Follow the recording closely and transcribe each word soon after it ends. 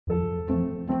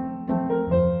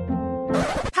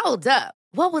Hold up.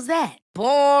 What was that?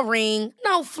 Boring.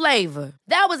 No flavor.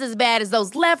 That was as bad as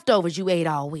those leftovers you ate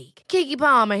all week. Keke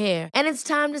Palmer here, and it's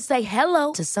time to say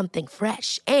hello to something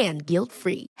fresh and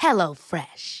guilt-free. Hello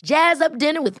Fresh. Jazz up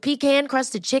dinner with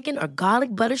pecan-crusted chicken or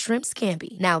garlic butter shrimp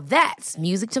scampi. Now that's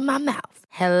music to my mouth.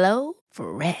 Hello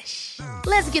Fresh.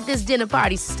 Let's get this dinner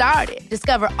party started.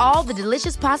 Discover all the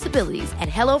delicious possibilities at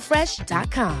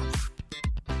hellofresh.com.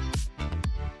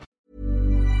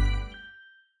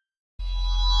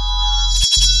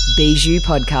 Bijou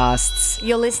Podcasts.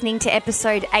 You're listening to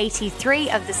episode 83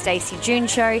 of The Stacey June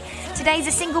Show. Today's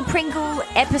a single Pringle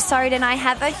episode, and I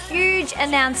have a huge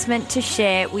announcement to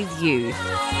share with you.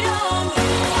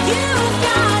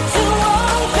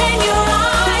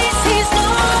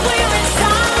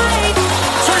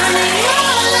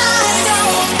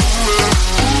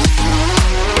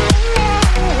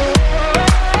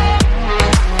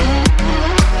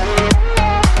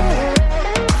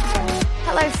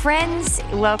 Friends,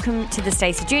 welcome to the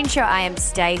Stacey June Show. I am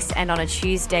Stace, and on a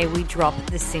Tuesday we drop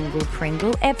the single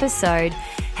Pringle episode.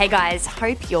 Hey guys,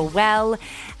 hope you're well.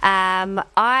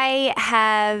 I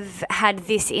have had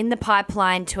this in the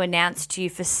pipeline to announce to you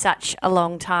for such a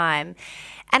long time.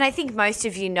 And I think most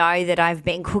of you know that I've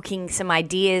been cooking some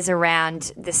ideas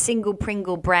around the single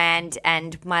Pringle brand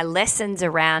and my lessons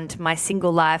around my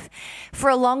single life for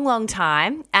a long, long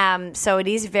time. So it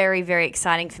is very, very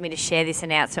exciting for me to share this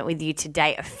announcement with you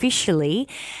today officially.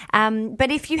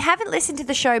 But if you haven't listened to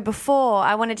the show before,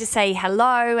 I wanted to say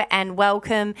hello and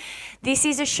welcome. This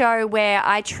is a show where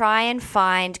I try and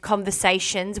find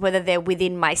conversations, whether they're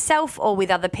within myself or with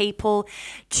other people,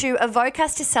 to evoke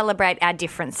us to celebrate our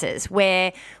differences,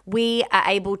 where we are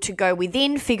able to go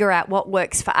within, figure out what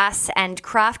works for us, and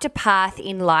craft a path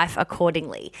in life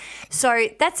accordingly. So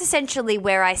that's essentially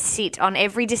where I sit on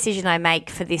every decision I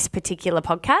make for this particular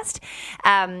podcast.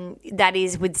 That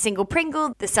is with Single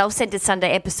Pringle, the Self-Centered Sunday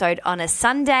episode on a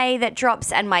Sunday that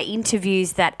drops, and my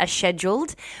interviews that are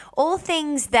scheduled. All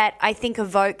things that I think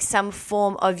evoke some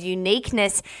form of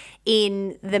uniqueness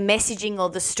in the messaging or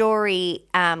the story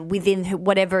within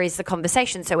whatever is the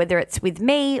conversation. So whether it's with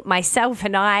me, myself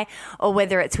and I, or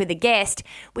whether it's with a guest,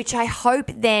 which I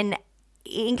hope then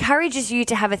encourages you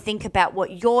to have a think about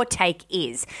what your take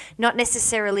is, not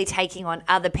necessarily taking on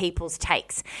other people's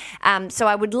takes. So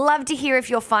I would love to hear if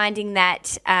you're finding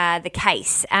that the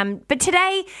case. But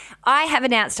today I have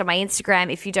announced on my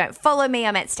Instagram, if you don't follow me,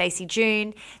 I'm at Stacey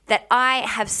June, that I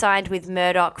have signed with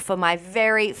Murdoch for my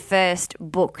very first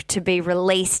book to be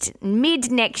released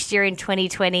mid next year in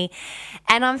 2020.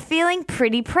 And I'm feeling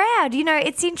pretty proud. You know,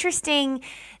 it's interesting.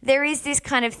 There is this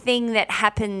kind of thing that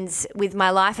happens with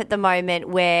my life at the moment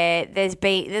where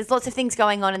there's lots of things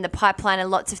going on in the pipeline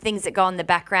and lots of things that go on in the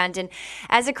background. And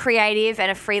as a creative and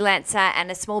a freelancer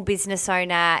and a small business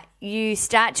owner, you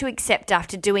start to accept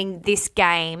after doing this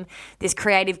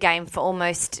creative game for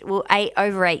almost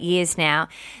over 8 years now,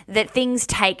 that things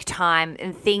take time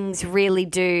and things really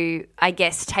do, I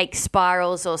guess, take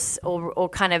spirals or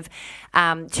kind of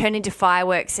turn into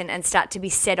fireworks and start to be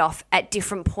set off at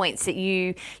different points that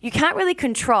you can't really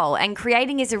control. And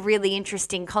creating is a really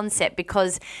interesting concept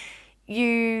because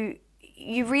you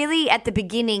really at the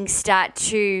beginning start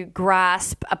to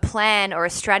grasp a plan or a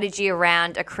strategy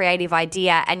around a creative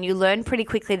idea, and you learn pretty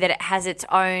quickly that it has its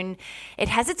own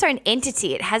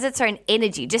entity, it has its own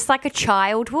energy, just like a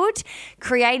child would.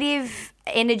 Creative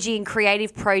energy and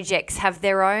creative projects have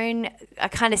their own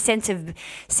kind of sense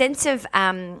of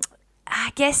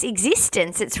I guess,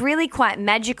 existence. It's really quite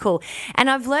magical. And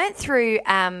I've learned through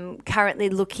currently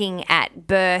looking at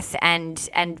birth and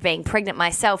being pregnant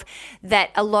myself that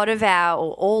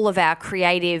all of our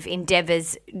creative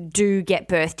endeavors do get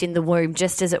birthed in the womb,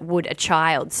 just as it would a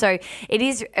child. So it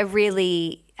is a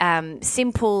really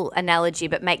simple analogy,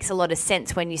 but makes a lot of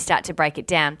sense when you start to break it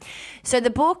down. So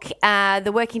the book,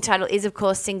 the working title is, of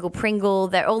course, Single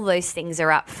Pringle. All those things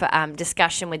are up for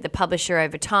discussion with the publisher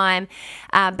over time.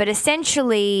 But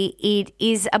essentially, it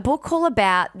is a book all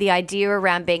about the idea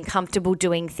around being comfortable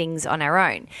doing things on our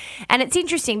own. And it's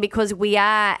interesting because we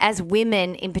are, as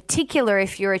women in particular,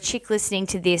 if you're a chick listening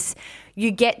to this, you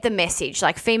get the message.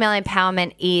 Like, female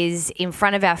empowerment is in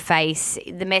front of our face.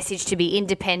 The message to be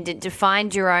independent, to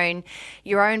find your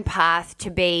own path, to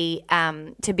be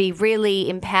really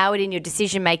empowered in your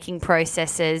decision-making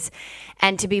processes,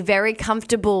 and to be very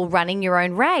comfortable running your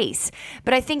own race.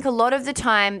 But I think a lot of the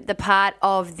time, the part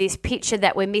of this picture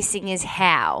that we're missing is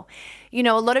how. You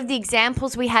know, a lot of the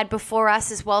examples we had before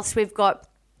us is whilst we've got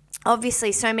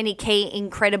obviously so many key,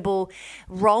 incredible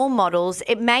role models,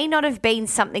 it may not have been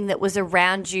something that was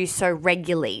around you so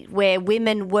regularly, where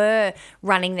women were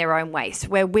running their own ways,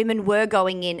 where women were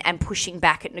going in and pushing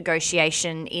back at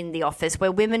negotiation in the office,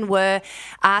 where women were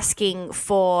asking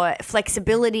for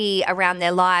flexibility around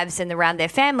their lives and around their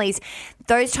families.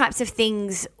 Those types of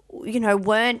things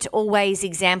weren't always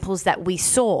examples that we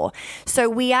saw. So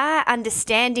we are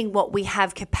understanding what we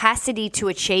have capacity to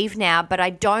achieve now, but I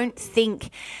don't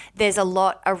think there's a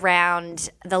lot around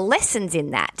the lessons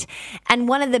in that. And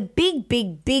one of the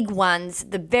big ones,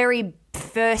 the very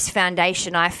first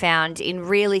foundation I found in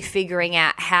really figuring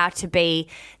out how to be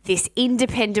this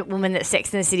independent woman that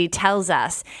Sex and the City tells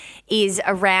us, is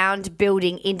around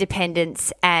building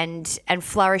independence and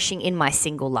flourishing in my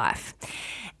single life.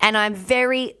 And I'm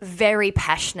very, very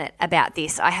passionate about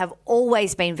this. I have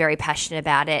always been very passionate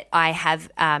about it. I have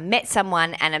met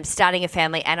someone and I'm starting a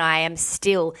family, and I am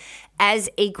still as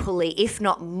equally, if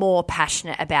not more,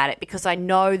 passionate about it, because I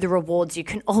know the rewards you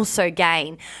can also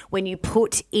gain when you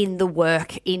put in the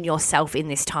work in yourself in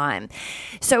this time.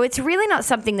 So it's really not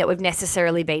something that we've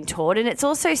necessarily been taught, and it's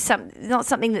also not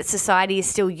something that society is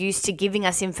still used to giving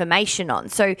us information on.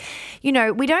 So, we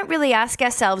don't really ask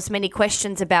ourselves many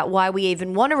questions about why we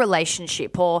even want a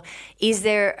relationship, or is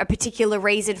there a particular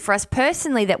reason for us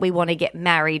personally that we want to get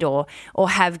married or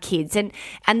have kids.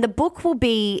 And the book will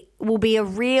be a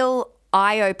real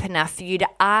eye-opener for you to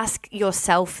ask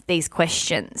yourself these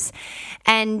questions.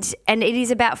 And it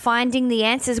is about finding the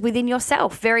answers within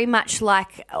yourself, very much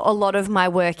like a lot of my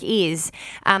work is,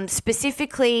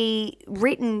 specifically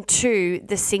written to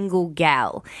the single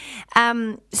gal.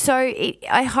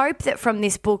 I hope that from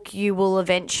this book you will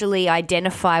eventually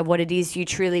identify what it is you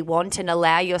truly want and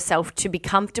allow yourself to be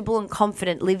comfortable and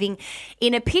confident living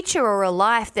in a picture or a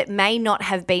life that may not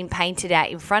have been painted out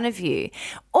in front of you.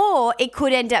 Or it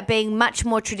could end up being much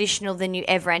more traditional than you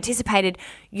ever anticipated.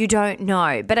 You don't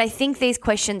know. But I think these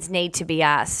questions need to be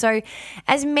asked. So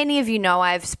as many of you know,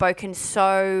 I've spoken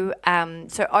so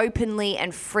openly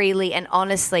and freely and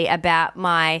honestly about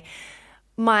my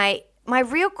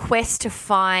real quest to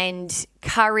find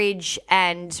courage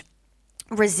and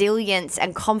resilience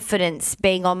and confidence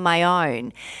being on my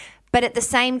own. But at the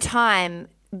same time,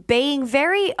 being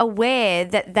very aware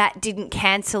that didn't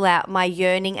cancel out my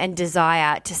yearning and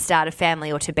desire to start a family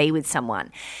or to be with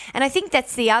someone. And I think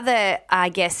that's the other,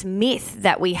 myth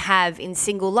that we have in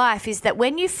single life, is that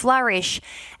when you flourish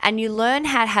and you learn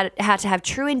how to have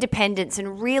true independence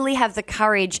and really have the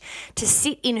courage to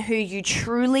sit in who you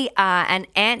truly are and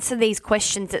answer these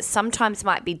questions that sometimes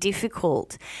might be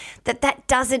difficult, that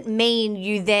doesn't mean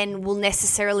you then will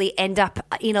necessarily end up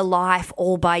in a life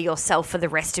all by yourself for the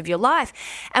rest of your life.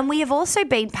 And we have also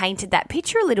been painted that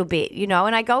picture a little bit,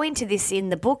 and I go into this in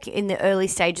the book, in the early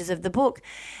stages of the book,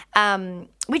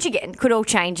 which again could all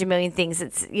change a million things.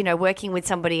 It's, working with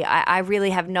somebody, I really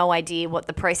have no idea what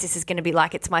the process is going to be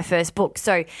like. It's my first book.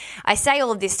 So I say all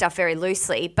of this stuff very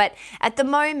loosely, but at the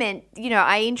moment,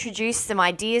 I introduce some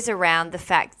ideas around the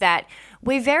fact that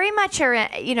we very much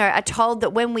are told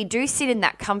that when we do sit in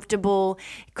that comfortable,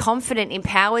 confident,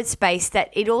 empowered space, that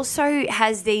it also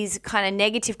has these kind of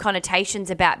negative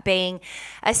connotations about being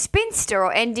a spinster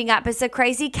or ending up as a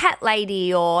crazy cat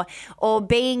lady or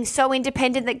being so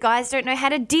independent that guys don't know how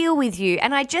to deal with you.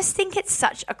 And I just think it's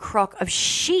such a crock of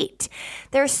shit.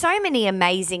 There are so many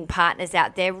amazing partners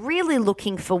out there really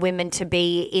looking for women to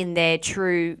be in their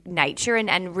true nature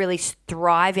and really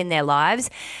thrive in their lives.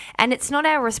 And it's not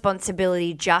our responsibility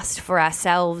just for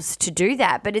ourselves to do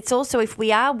that, but it's also, if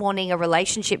we are wanting a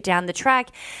relationship down the track,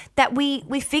 that we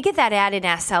figure that out in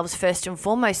ourselves first and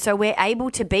foremost, so we're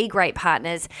able to be great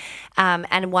partners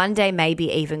and one day maybe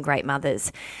even great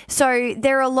mothers. So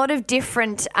there are a lot of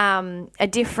different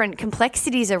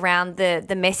complexities around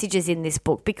the messages in this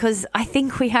book, because I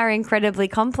think we are incredibly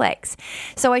complex.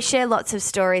 So I share lots of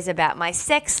stories about my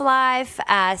sex life.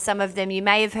 Some of them you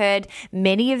may have heard,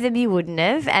 many of them you wouldn't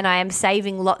have, and I am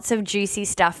saving lots of juicy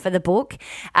stuff for the book.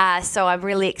 So I'm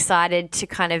really excited to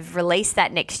kind of release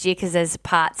that next year, because there's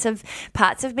parts of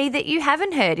me that you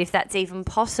haven't heard, if that's even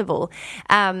possible.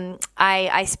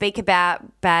 I speak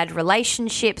about bad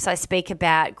relationships. I speak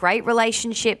about great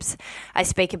relationships. I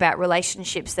speak about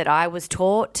relationships that I was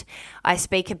taught. I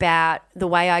speak about the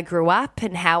way I grew up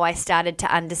and how I started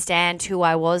to understand who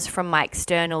I was from my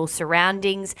external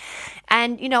surroundings.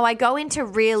 And, I go into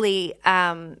really,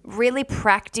 really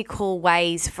practical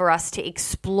ways for us to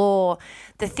explore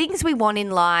the things we want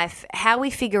in life, how we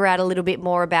figure out a little bit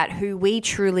more about who we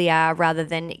truly are rather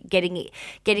than getting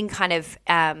kind of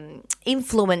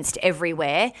influenced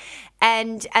everywhere.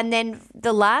 And then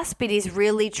the last bit is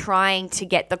really trying to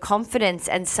get the confidence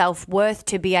and self-worth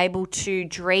to be able to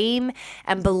dream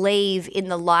and believe in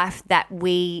the life that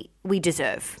we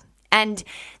deserve. And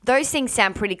those things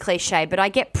sound pretty cliche, but I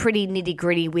get pretty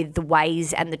nitty-gritty with the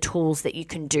ways and the tools that you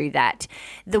can do that.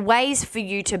 The ways for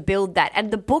you to build that.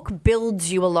 And the book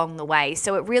builds you along the way.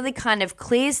 So it really kind of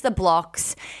clears the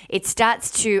blocks. It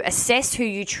starts to assess who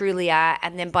you truly are.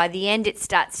 And then by the end, it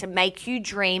starts to make you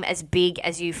dream as big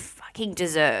as you fucking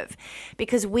deserve,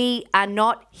 because we are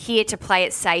not here to play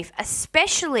it safe,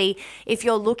 especially if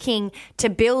you're looking to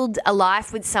build a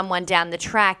life with someone down the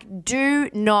track. Do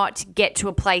not get to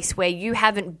a place where you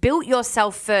haven't built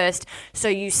yourself first, so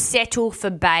you settle for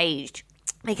beige,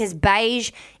 because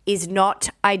beige is not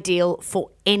ideal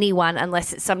for anyone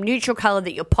unless it's some neutral color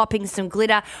that you're popping some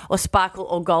glitter or sparkle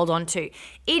or gold onto.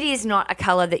 It is not a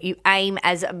color that you aim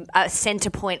as a center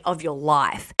point of your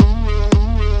life.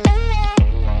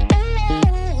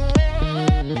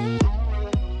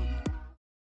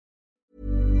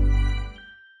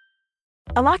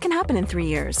 A lot can happen in 3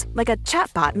 years, like a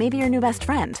chatbot may be your new best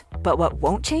friend. But what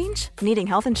won't change? Needing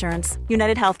health insurance.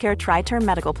 United Healthcare Tri-Term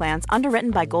Medical Plans,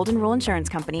 underwritten by Golden Rule Insurance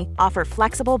Company, offer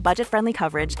flexible, budget-friendly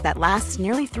coverage that lasts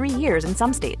nearly 3 years in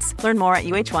some states. Learn more at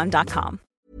uh1.com.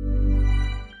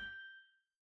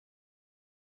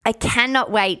 I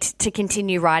cannot wait to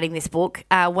continue writing this book.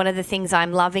 One of the things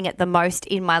I'm loving at the most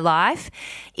in my life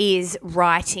is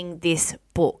writing this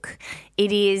book.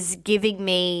 It is giving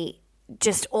me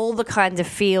just all the kinds of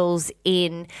feels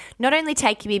in not only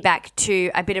taking me back to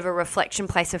a bit of a reflection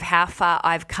place of how far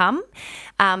I've come,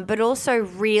 but also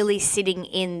really sitting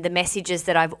in the messages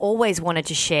that I've always wanted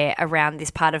to share around this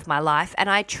part of my life. And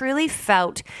I truly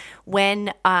felt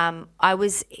when I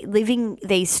was living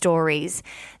these stories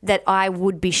that I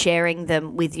would be sharing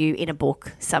them with you in a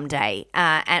book someday.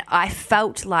 And I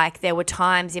felt like there were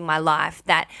times in my life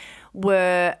that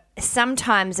were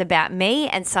sometimes about me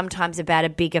and sometimes about a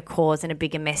bigger cause and a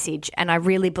bigger message. And I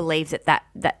really believe that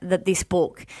this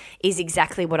book is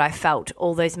exactly what I felt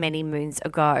all those many moons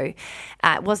ago.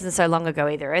 It wasn't so long ago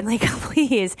either, only a couple of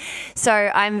years. So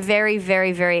I'm very,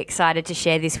 very, very excited to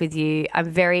share this with you. I'm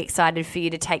very excited for you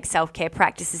to take self-care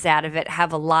practices out of it,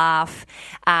 have a laugh.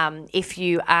 If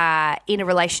you are in a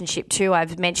relationship too,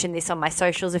 I've mentioned this on my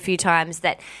socials a few times,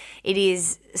 that it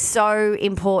is so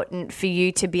important for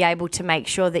you to be able to make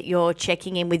sure that you're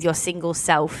checking in with your single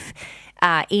self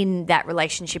in that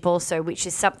relationship also, which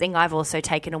is something I've also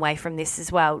taken away from this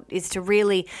as well, is to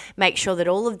really make sure that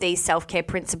all of these self-care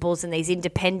principles and these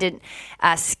independent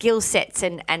skill sets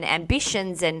and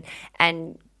ambitions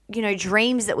and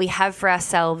dreams that we have for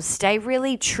ourselves stay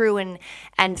really true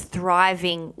and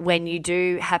thriving when you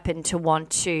do happen to want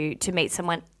to meet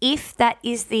someone, if that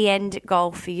is the end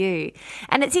goal for you.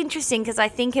 And it's interesting because I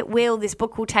think this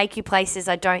book will take you places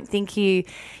I don't think you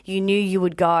knew you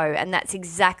would go. And that's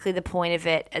exactly the point of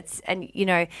it.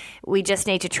 We just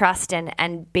need to trust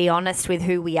and be honest with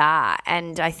who we are.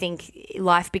 And I think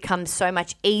life becomes so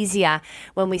much easier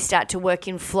when we start to work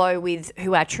in flow with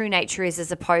who our true nature is,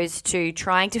 as opposed to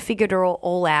trying to figure it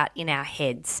all out in our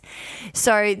heads.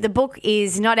 So the book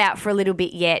is not out for a little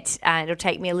bit yet. It'll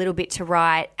take me a little bit to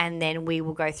write, and then we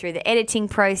will go through the editing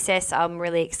process. I'm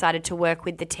really excited to work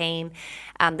with the team.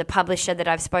 The publisher that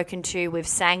I've spoken to, we've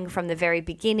sang from the very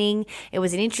beginning. It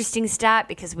was an interesting start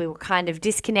because we were kind of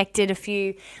disconnected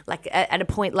at a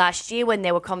point last year when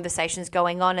there were conversations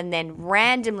going on, and then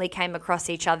randomly came across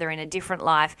each other in a different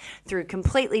life through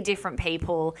completely different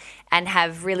people, and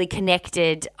have really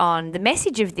connected on the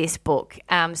message of this book.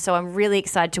 So I'm really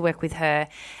excited to work with her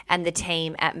and the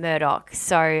team at Murdoch.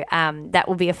 So that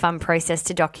will be a fun process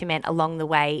to document along the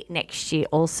way next year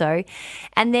also.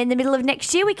 And then the middle of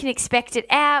next year, we can expect it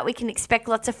out. We can expect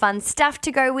lots of fun stuff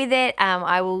to go with it.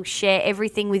 I will share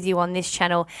everything with you on this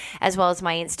channel as well as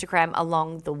my Instagram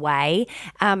along the way.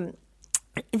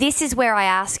 This is where I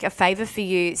ask a favor for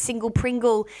you. Single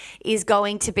Pringle is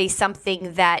going to be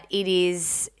something that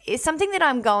it's something that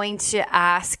I'm going to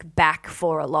ask back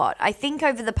for a lot. I think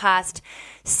over the past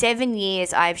 7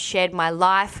 years, I've shared my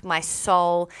life, my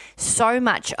soul, so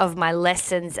much of my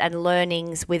lessons and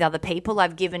learnings with other people.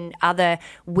 I've given other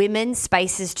women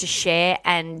spaces to share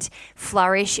and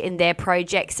flourish in their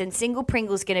projects. And Single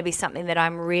Pringle is going to be something that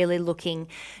I'm really looking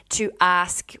to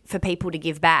ask for people to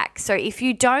give back. So if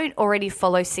you don't already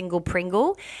follow Single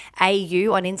Pringle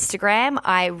AU on Instagram,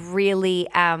 I really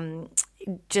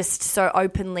just so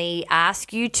openly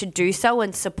ask you to do so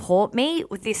and support me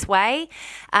with this way.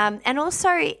 And also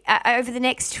over the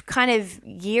next kind of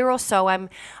year or so, I'm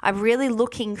really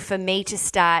looking for me to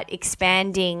start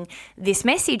expanding this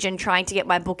message and trying to get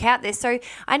my book out there. So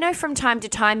I know from time to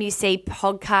time you see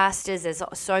podcasters, there's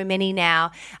so many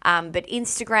now, but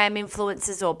Instagram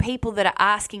influencers or people that are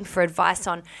asking for advice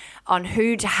on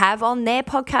who to have on their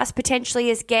podcast potentially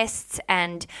as guests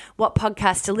and what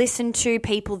podcast to listen to,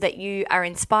 people that you are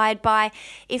inspired by.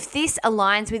 If this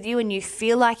aligns with you and you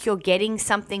feel like you're getting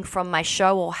something from my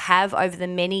show or have over the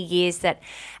many years that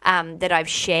I've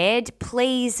shared,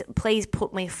 please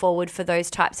put me forward for those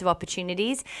types of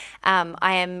opportunities.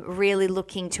 I am really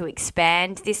looking to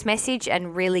expand this message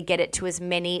and really get it to as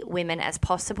many women as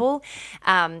possible.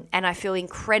 And I feel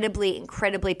incredibly,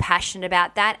 incredibly passionate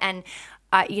about that. And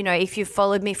if you've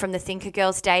followed me from the Thinker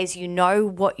Girls days, you know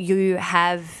what you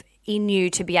have in you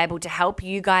to be able to help.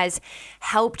 You guys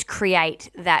helped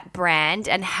create that brand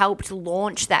and helped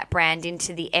launch that brand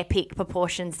into the epic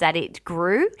proportions that it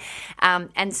grew.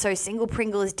 And so Single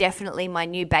Pringle is definitely my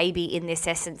new baby in this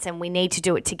essence, and we need to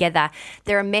do it together.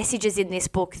 There are messages in this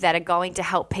book that are going to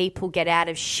help people get out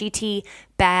of shitty,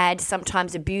 bad,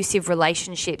 sometimes abusive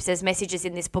relationships. There's messages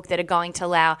in this book that are going to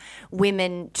allow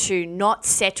women to not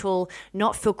settle,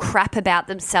 not feel crap about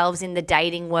themselves in the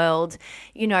dating world,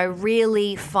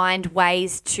 really find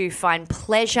ways to find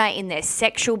pleasure in their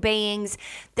sexual beings.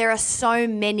 There are so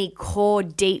many core,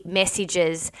 deep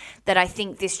messages that I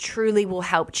think this truly will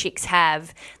help chicks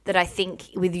have, that I think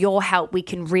with your help we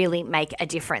can really make a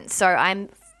difference. So I'm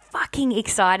fucking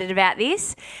excited about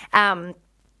this.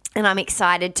 And I'm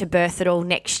excited to birth it all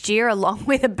next year along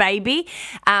with a baby.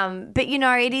 But,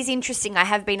 it is interesting. I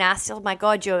have been asked, oh, my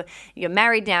God, you're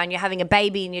married now and you're having a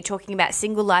baby and you're talking about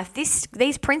single life.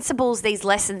 These principles, these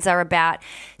lessons are about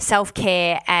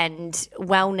self-care and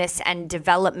wellness and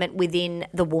development within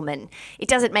the woman. It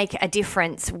doesn't make a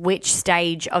difference which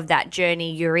stage of that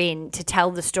journey you're in to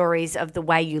tell the stories of the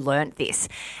way you learnt this.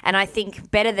 And I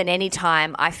think better than any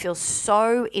time, I feel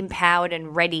so empowered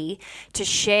and ready to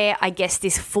share, I guess,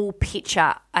 this full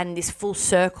picture and this full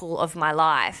circle of my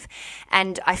life.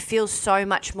 And I feel so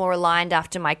much more aligned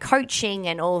after my coaching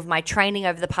and all of my training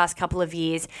over the past couple of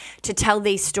years to tell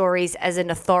these stories as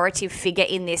an authoritative figure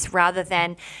in this rather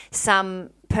than some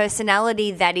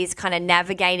personality that is kind of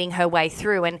navigating her way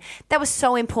through. And that was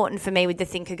so important for me with the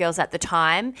Thinker Girls at the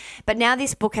time. But now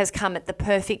this book has come at the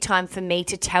perfect time for me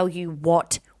to tell you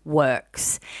what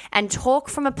works and talk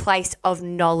from a place of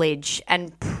knowledge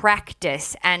and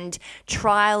practice and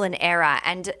trial and error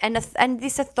and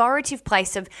this authoritative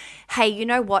place of, hey, you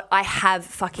know what? I have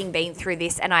fucking been through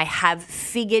this and I have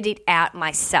figured it out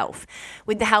myself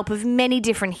with the help of many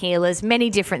different healers,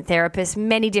 many different therapists,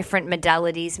 many different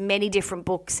modalities, many different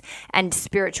books and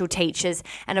spiritual teachers.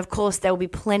 And of course, there will be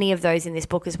plenty of those in this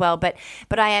book as well. But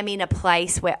I am in a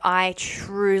place where I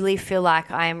truly feel like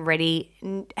I am ready,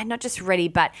 and not just ready,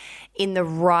 but in the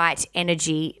right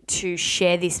energy to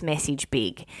share this message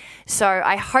big. So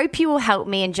I hope you will help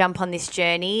me and jump on this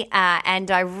journey. And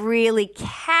I really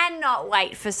cannot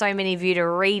wait for so many of you to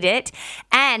read it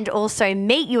and also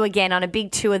meet you again on a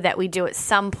big tour that we do at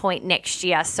some point next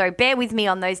year. So bear with me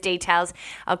on those details.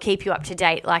 I'll keep you up to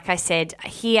date. Like I said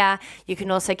here, you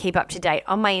can also keep up to date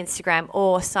on my Instagram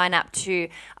or sign up to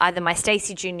either my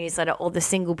Stacey June newsletter or the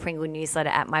Single Pringle newsletter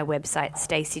at my website,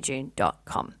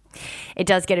 staceyjune.com. It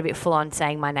does get a bit full on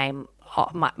saying my name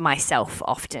myself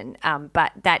often,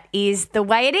 but that is the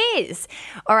way it is.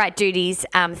 All right, duties,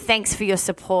 thanks for your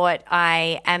support.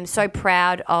 I am so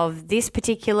proud of this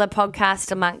particular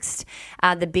podcast amongst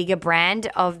the bigger brand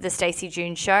of the Stacey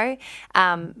June Show,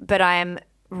 but I am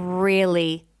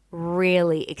really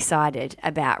excited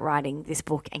about writing this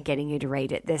book and getting you to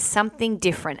read it. There's something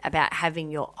different about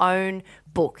having your own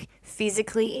book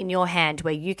physically in your hand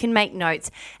where you can make notes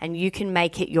and you can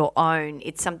make it your own.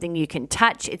 It's something you can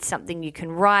touch. It's something you can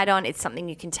write on. It's something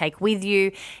you can take with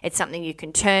you. It's something you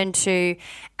can turn to.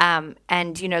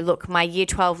 And, look, my year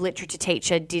 12 literature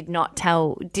teacher did not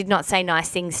say nice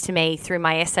things to me through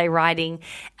my essay writing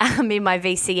in my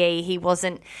VCE. He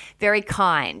wasn't very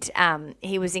kind.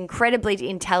 He was incredibly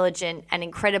intelligent and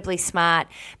incredibly smart,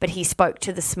 but he spoke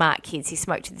to the smart kids. He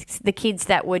spoke to the kids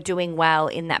that were doing well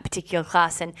in that particular class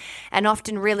and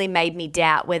often really made me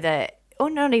doubt whether,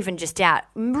 or not even just doubt,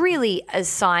 really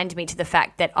assigned me to the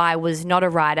fact that I was not a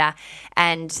writer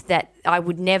and that I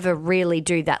would never really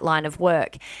do that line of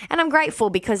work. And I'm grateful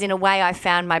because in a way I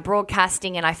found my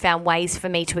broadcasting and I found ways for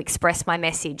me to express my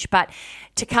message. But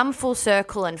to come full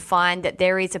circle and find that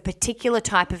there is a particular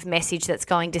type of message that's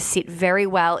going to sit very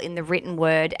well in the written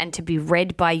word and to be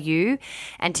read by you,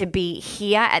 and to be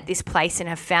here at this place and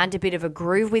have found a bit of a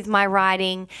groove with my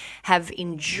writing, have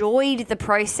enjoyed the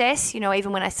process.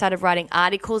 Even when I started writing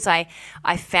articles, I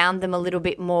found them a little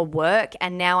bit more work,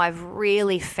 and now I've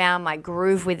really found my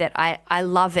groove with it. I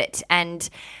love it, and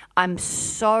I'm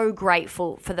so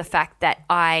grateful for the fact that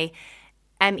I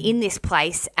am in this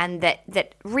place, and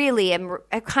that really am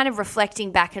kind of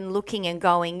reflecting back and looking and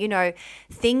going,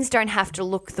 things don't have to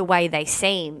look the way they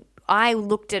seem. I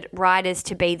looked at writers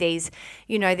to be these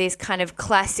kind of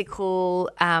classical,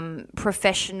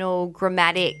 professional,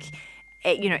 grammatic,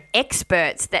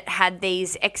 experts that had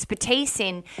these expertise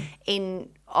in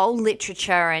old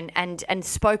literature and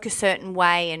spoke a certain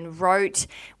way and wrote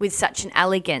with such an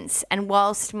elegance. And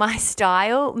whilst my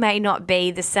style may not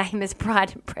be the same as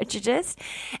Pride and Prejudice,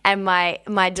 and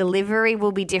my delivery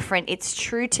will be different, it's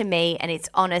true to me and it's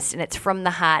honest and it's from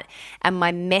the heart, and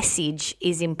my message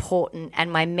is important, and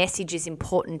my message is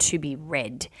important to be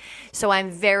read. So I'm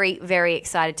very, very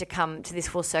excited to come to this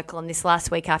full circle, and this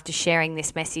last week after sharing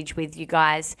this message with you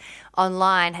guys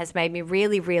online has made me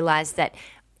really realize that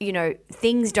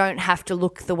things don't have to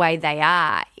look the way they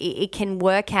are. It can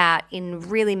work out in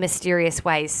really mysterious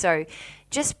ways. So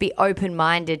just be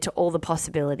open-minded to all the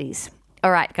possibilities. All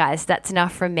right, guys, that's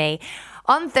enough from me.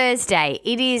 On Thursday,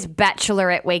 it is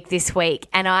Bachelorette week this week,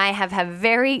 and I have a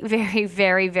very, very,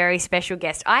 very, very special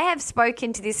guest. I have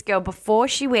spoken to this girl before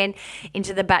she went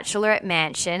into the Bachelorette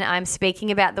mansion. I'm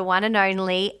speaking about the one and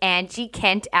only Angie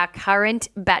Kent, our current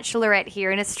Bachelorette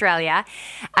here in Australia.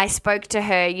 I spoke to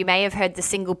her. You may have heard the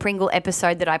Single Pringle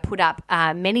episode that I put up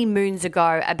many moons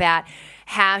ago about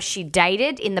how she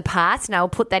dated in the past, and I'll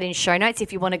put that in show notes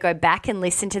if you want to go back and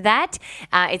listen to that.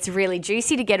 It's really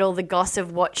juicy to get all the goss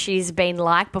of what she's been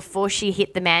like before she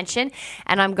hit the mansion,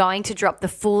 and I'm going to drop the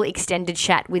full extended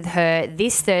chat with her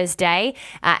this Thursday.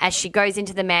 As she goes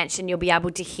into the mansion, you'll be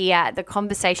able to hear the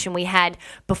conversation we had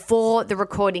before the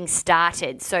recording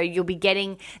started. So you'll be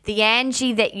getting the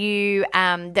Angie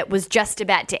that was just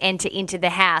about to enter into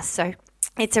the house. So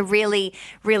it's a really,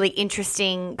 really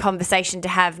interesting conversation to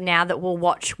have now that we'll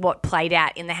watch what played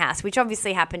out in the house, which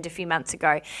obviously happened a few months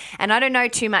ago. And I don't know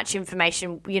too much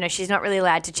information. She's not really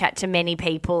allowed to chat to many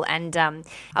people. And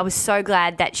I was so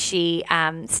glad that she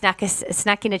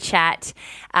snuck in a chat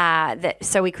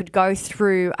so we could go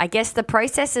through, I guess, the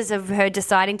processes of her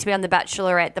deciding to be on The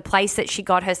Bachelorette, the place that she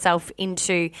got herself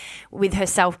into with her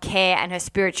self-care and her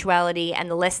spirituality,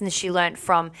 and the lessons she learned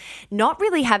from not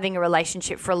really having a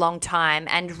relationship for a long time,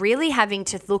 and really having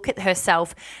to look at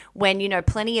herself when,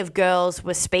 plenty of girls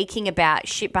were speaking about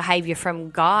shit behavior from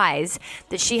guys,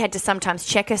 that she had to sometimes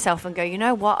check herself and go, you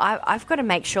know what, I've got to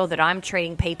make sure that I'm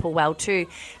treating people well too,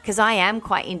 because I am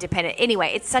quite independent.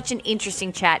 Anyway, it's such an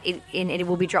interesting chat, and it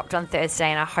will be dropped on Thursday,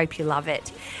 and I hope you love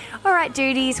it. All right,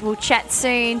 duties, we'll chat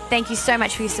soon. Thank you so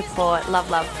much for your support. Love.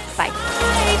 Bye.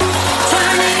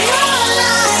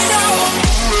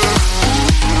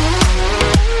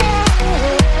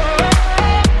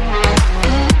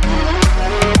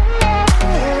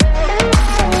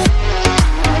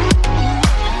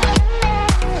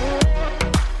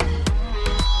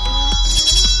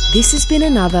 This has been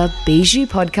another Bijou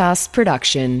Podcast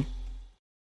production.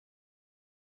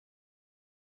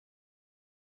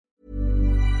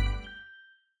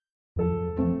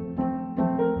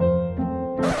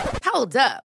 Hold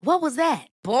up. What was that?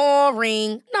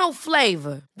 Boring. No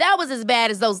flavor. That was as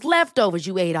bad as those leftovers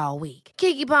you ate all week.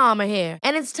 Keke Palmer here,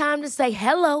 and it's time to say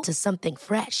hello to something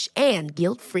fresh and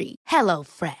guilt-free. Hello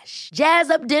Fresh. Jazz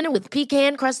up dinner with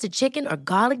pecan-crusted chicken or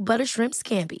garlic butter shrimp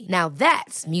scampi. Now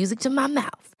that's music to my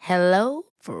mouth. Hello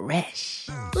Fresh.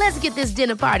 Let's get this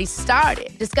dinner party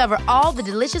started. Discover all the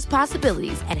delicious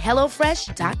possibilities at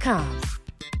HelloFresh.com.